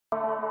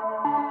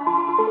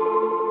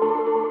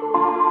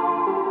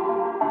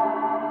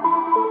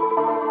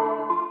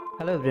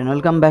Hello everyone,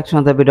 welcome back to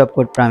another video of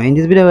CodePrime. In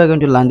this video we are going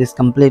to learn this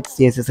complete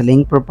CSS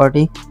link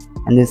property,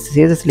 and this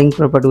CSS link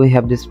property we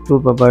have this four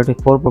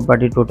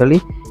property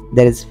totally.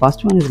 There is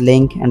first one is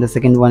link, and the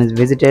second one is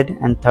visited,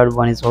 and third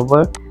one is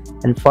hover,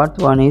 and fourth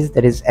one is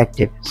that is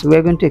active. So we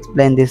are going to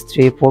explain these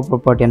four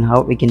property and how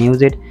we can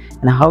use it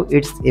and how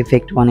it's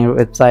effect on your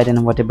website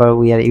and whatever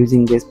we are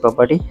using this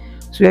property.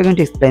 So we are going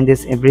to explain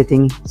this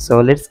everything.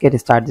 So let's get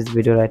start this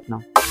video right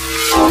now.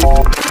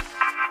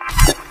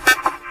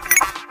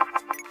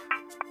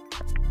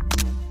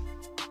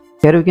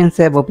 Here you can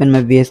say I've opened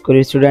my VS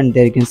Code student.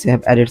 There you can say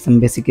I've added some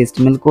basic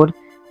HTML code,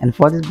 and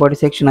for this body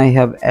section I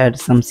have added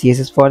some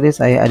CSS. For this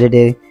I added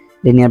a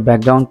linear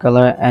background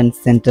color and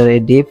center a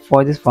div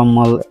for this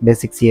formal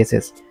basic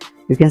CSS.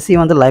 You can see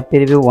on the live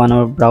preview on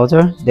our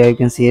browser, there you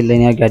can see a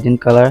linear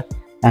gradient color,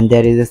 and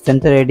there is a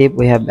center a div.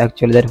 We have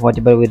actually that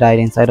whatever we write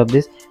inside of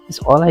this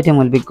all item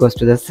will be goes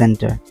to the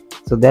center.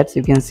 So that's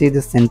you can see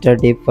the center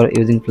div for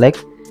using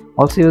flex.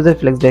 Also use the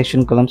flex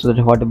direction column so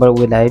that whatever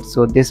we write,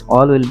 so this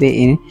all will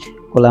be in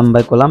column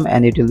by column,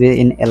 and it will be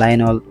in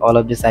align all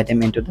of this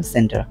item into the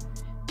center.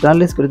 So now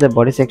let's go to the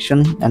body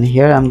section, and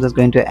here I'm just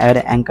going to add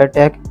an anchor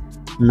tag.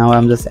 Now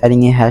I'm just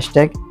adding a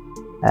hashtag,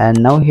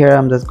 and now here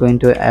I'm just going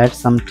to add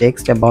some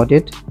text about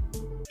it.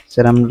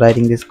 So I'm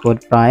writing this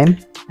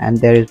CodePrime, and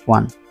there is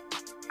one.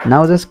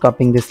 Now just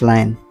copying this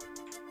line,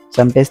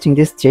 so I'm pasting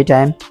this 3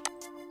 times.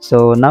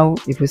 So now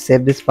if we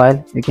save this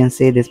file, you can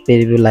see this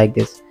preview like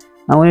this.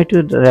 Now we need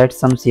to write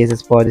some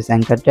CSS for this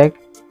anchor tag.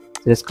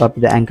 So just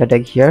copy the anchor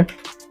tag here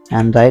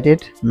and write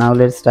it. Now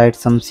let's write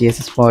some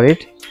CSS for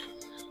it.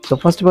 So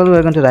first of all,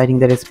 we're going to writing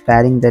that is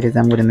padding, that is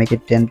I'm going to make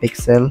it 10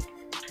 pixel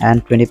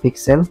and 20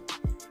 pixel.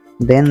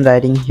 Then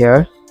writing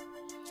here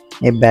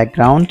a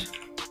background,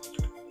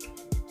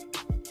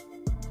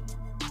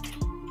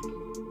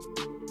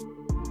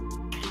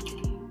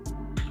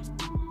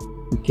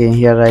 okay,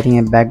 here writing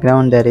a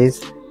background, that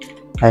is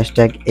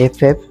hashtag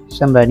ff.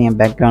 So I'm writing a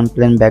background,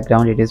 plain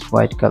background, it is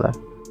white color.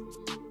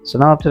 So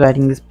now after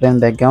writing this plain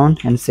background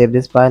and save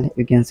this file,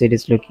 you can see it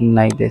is looking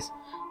like this.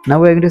 Now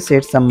we're going to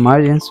set some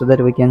margins so that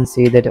we can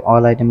see that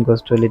all item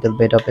goes to a little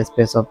bit of a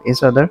space of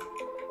each other.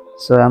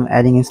 So I'm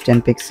adding is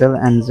 10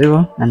 pixel and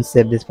 0 and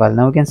save this file.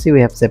 Now we can see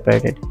we have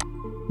separated.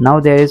 Now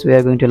there is we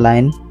are going to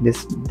line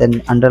this,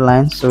 then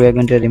underline. So we are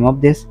going to remove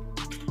this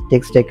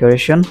text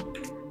decoration,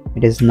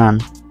 it is none,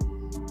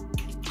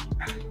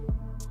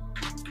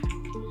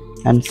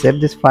 and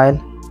save this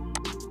file.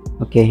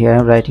 Okay, here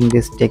I'm writing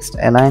this text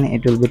align,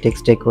 it will be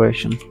text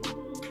decoration.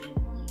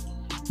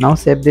 Now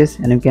save this,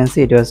 and you can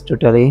see it was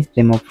totally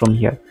removed from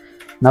here.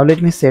 Now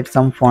let me set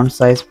some font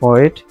size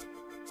for it.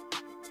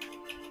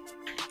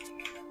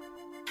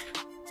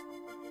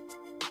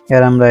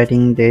 Here I'm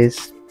writing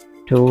this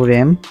 2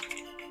 rem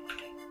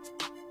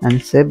and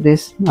save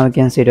this. Now you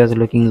can see it was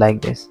looking like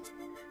this.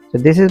 So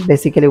this is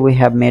basically we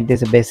have made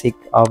this basic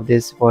of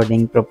this for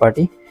link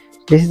property.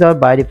 This is our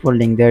by default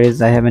link. There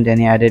is I haven't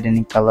added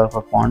any color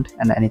for font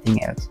and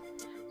anything else.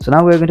 So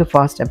now we're going to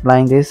first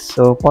applying this.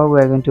 So for we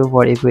are going to,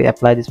 for if we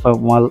apply this for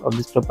all of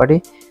this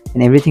property,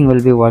 then everything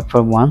will be work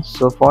for one.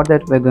 So for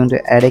that we're going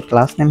to add a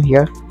class name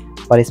here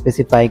for a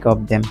specific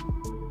of them.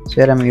 So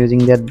here I'm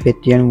using that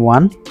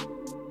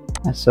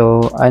btn1.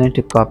 So I need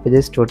to copy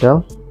this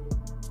total.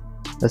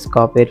 Let's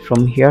copy it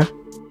from here.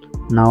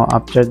 Now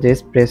after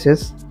this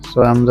presses,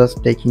 so I'm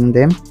just taking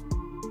them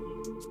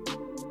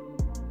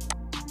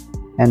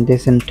and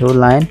this in 2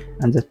 line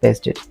and just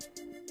paste it.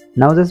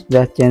 Now just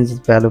change this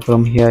value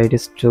from here, it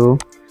is 2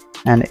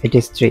 and it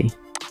is 3.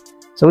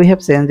 So we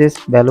have changed this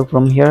value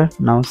from here.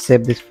 Now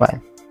save this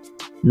file.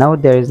 Now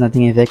there is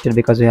nothing affected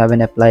because we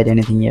haven't applied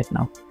anything yet.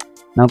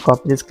 Now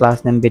copy this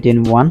class name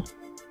btn1.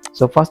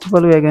 So first of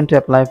all we are going to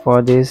apply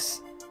for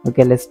this.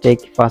 Okay, let's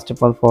take first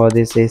of all for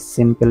this a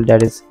simple,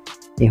 that is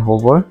a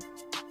hover.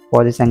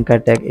 For this anchor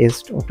tag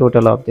is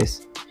total of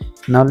this.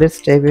 Now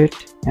let's take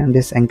it and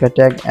this anchor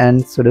tag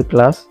and pseudo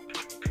class,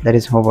 that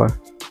is hover,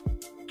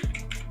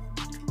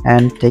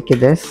 and take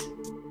this.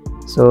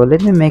 So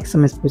let me make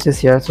some spaces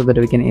here so that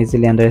we can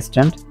easily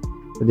understand.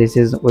 So this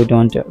is we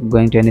don't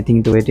going to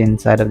anything to it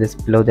inside of this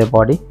below the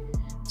body.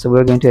 So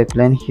we're going to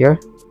apply here.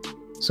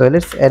 So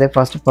let's add a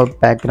first of all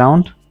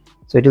background.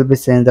 So it will be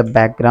saying the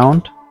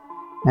background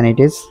and it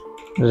is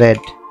red,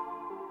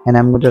 and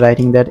I'm going to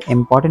writing that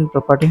important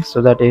property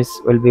so that is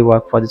will be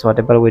work for this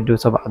whatever we do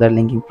some other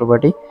linking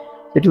property.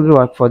 So it will be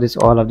work for this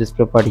all of this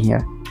property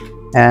here.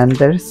 And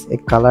there's a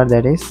color,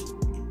 that is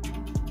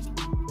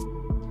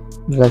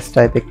let's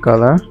type a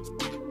color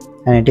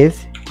and it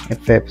is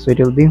ff, so it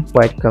will be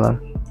white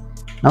color.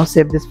 Now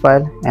save this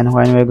file, and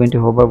when we're going to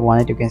hover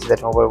on it, you can see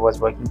that hover was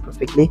working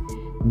perfectly.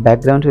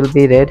 Background will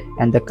be red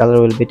and the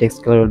color will be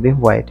text color will be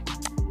white.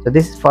 So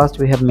this is first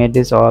we have made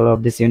this all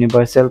of this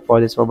universal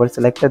for this hover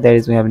selector. There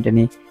is we haven't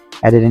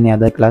added any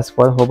other class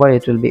for hover.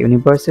 It will be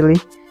universally,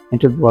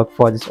 it will work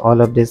for this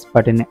all of this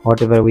button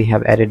whatever we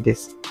have added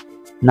this.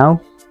 Now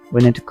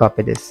we need to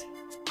copy this.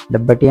 The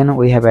button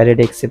we have added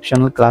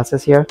exceptional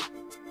classes here.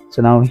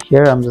 So now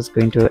here I'm just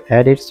going to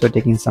add it, so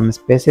taking some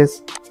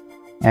spaces,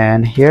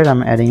 and here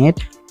I'm adding it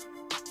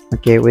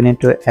Okay, we need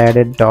to add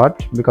a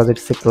dot because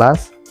it's a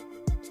class.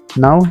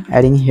 Now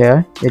adding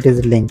here, it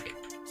is link.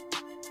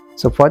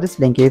 So for this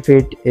link, if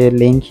it a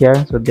link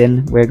here, so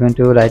then we're going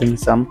to writing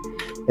some,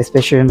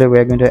 especially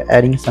we're going to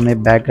adding some a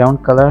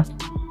background color.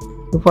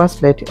 So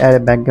first let's add a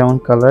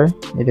background color.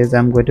 It is,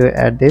 I'm going to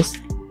add this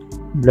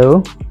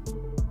blue,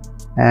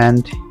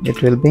 and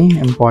it will be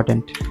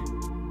important,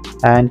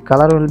 and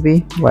color will be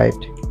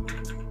white.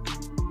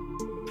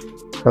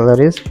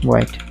 Color is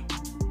white,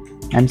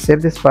 and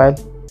save this file.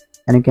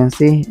 And you can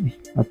see,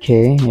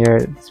 okay, here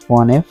it's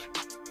 1F.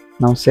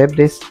 Now save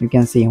this. You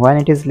can see when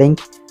it is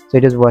linked, so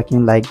it is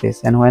working like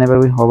this, and whenever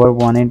we hover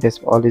on it, this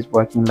all is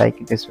working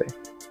like this way.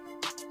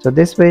 So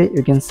this way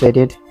you can set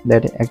it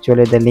that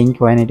actually the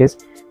link, when it is,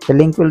 the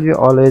link will be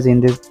always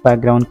in this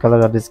background color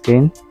of the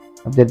screen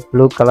of the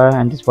blue color,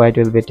 and this white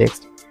will be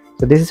text.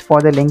 So this is for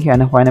the link,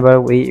 and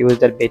whenever we use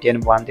that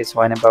btn1, this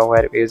whenever we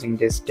are using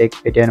this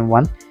text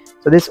btn1,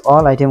 so this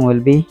all item will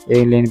be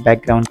in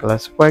background color.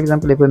 So for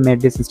example, if we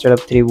made this instead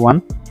of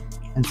 3-1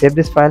 and save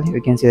this file,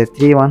 you can see the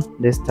 3-1,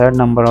 this third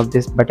number of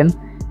this button,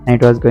 and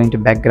it was going to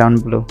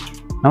background blue.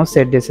 Now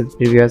set this as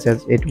previous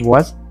as it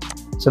was.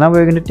 So now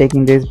we're going to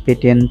taking this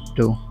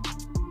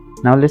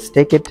btn2. Now let's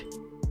take it,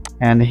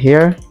 and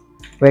here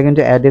we're going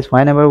to add this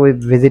whenever we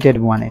visited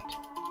on it.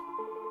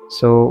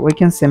 So we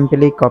can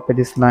simply copy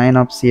this line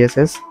of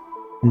css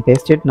and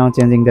paste it. Now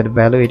changing that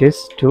value, it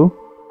is 2,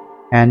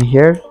 and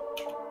here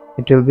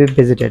it will be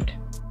visited.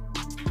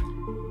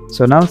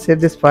 So now save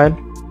this file.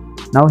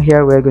 Now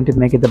here we are going to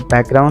make it the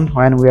background.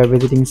 When we are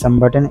visiting some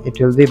button, it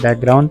will be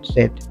background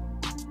red.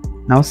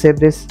 Now save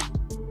this.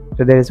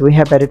 So there is, we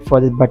have added for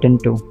this button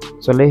 2.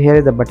 So here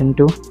is the button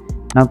 2.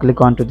 Now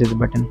click on to this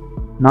button.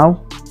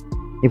 Now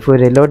if we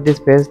reload this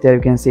page, there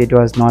you can see it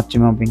was not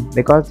removing,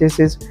 because this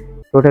is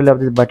total of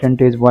this button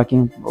 2 is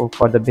working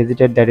for the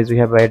visited, that is we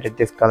have added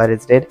this color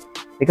is red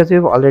because we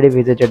have already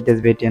visited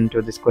this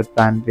btn2, this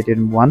CodePrime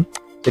btn1.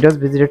 So it was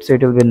visited, so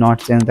it will be not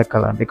change the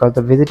color, because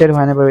the visited,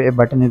 whenever a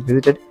button is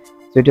visited,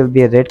 so it will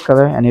be a red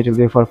color, and it will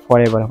be for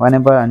forever,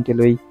 whenever until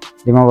we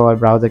remove our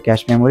browser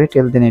cache memory,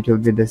 till then it will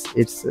be this,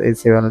 it's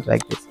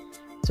like this.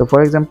 So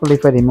for example,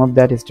 if I remove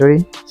that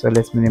history, so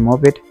let's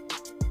remove it,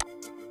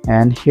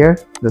 and here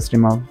just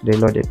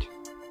reload it.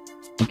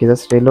 Okay,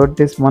 just reload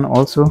this one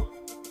also.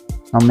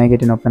 Now make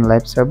it in open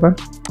live server,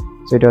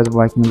 so it was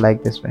working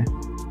like this way.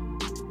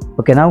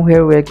 Okay, now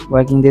here we're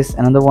working this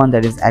another one,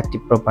 that is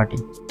active property.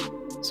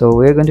 So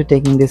we're going to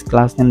taking this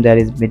class name, that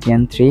is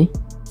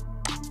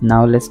btn3.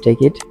 Now let's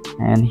take it,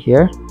 and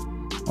here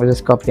we'll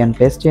just copy and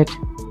paste it.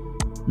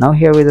 Now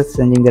here we're just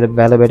changing the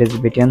value, that is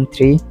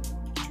btn3,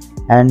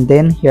 and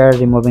then here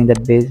removing that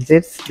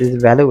visits,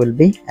 this value will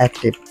be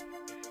active.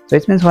 So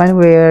it means when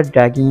we are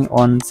dragging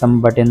on some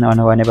button,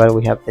 or whenever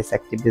we have this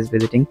active, this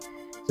visiting,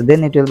 so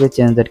then it will be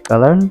change that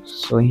color.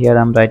 So here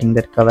I'm writing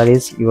that color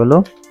is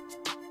yellow,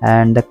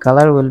 and the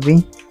color will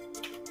be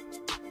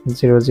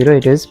 00,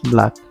 it is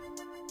black.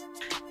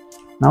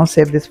 Now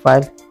save this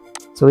file.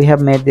 So we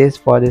have made this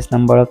for this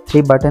number of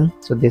 3 button,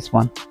 so this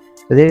one,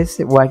 so this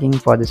is working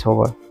for this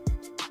hover.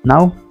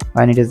 Now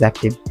when it is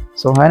active,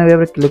 so when we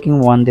are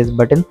clicking on this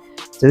button,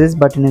 so this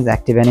button is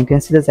active, and you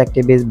can see this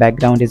active is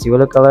background is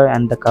yellow color,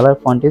 and the color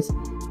font is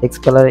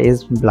text color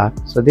is black.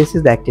 So this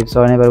is the active.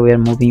 So whenever we are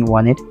moving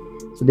on it,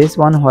 so this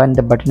one, when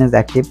the button is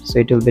active, so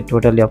it will be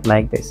totally off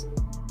like this.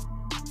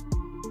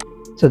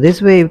 So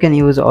this way you can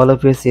use all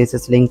of your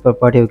css link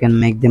property. You can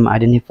make them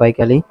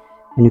identically,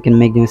 and you can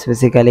make them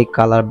specifically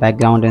color,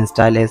 background, and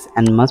stylish,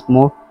 and much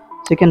more.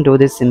 So you can do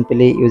this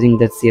simply using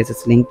the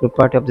css link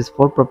property of this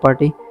 4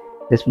 property.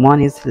 This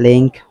one is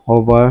link,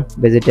 hover,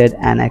 visited,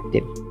 and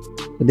active.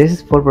 So this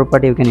is 4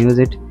 property, you can use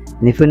it.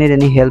 And if you need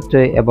any help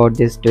about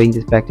this, doing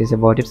this practice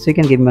about it, so you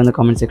can give me on the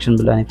comment section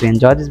below. And if you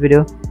enjoyed this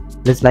video,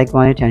 please like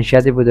on it and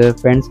share it with your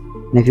friends.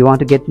 And if you want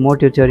to get more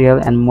tutorial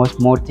and much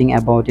more thing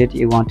about it,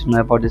 you want to know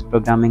about this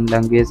programming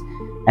language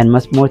and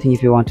much more thing,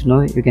 if you want to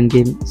know, you can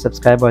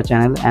subscribe our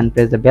channel and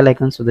press the bell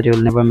icon so that you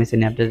will never miss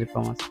any updates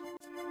from us.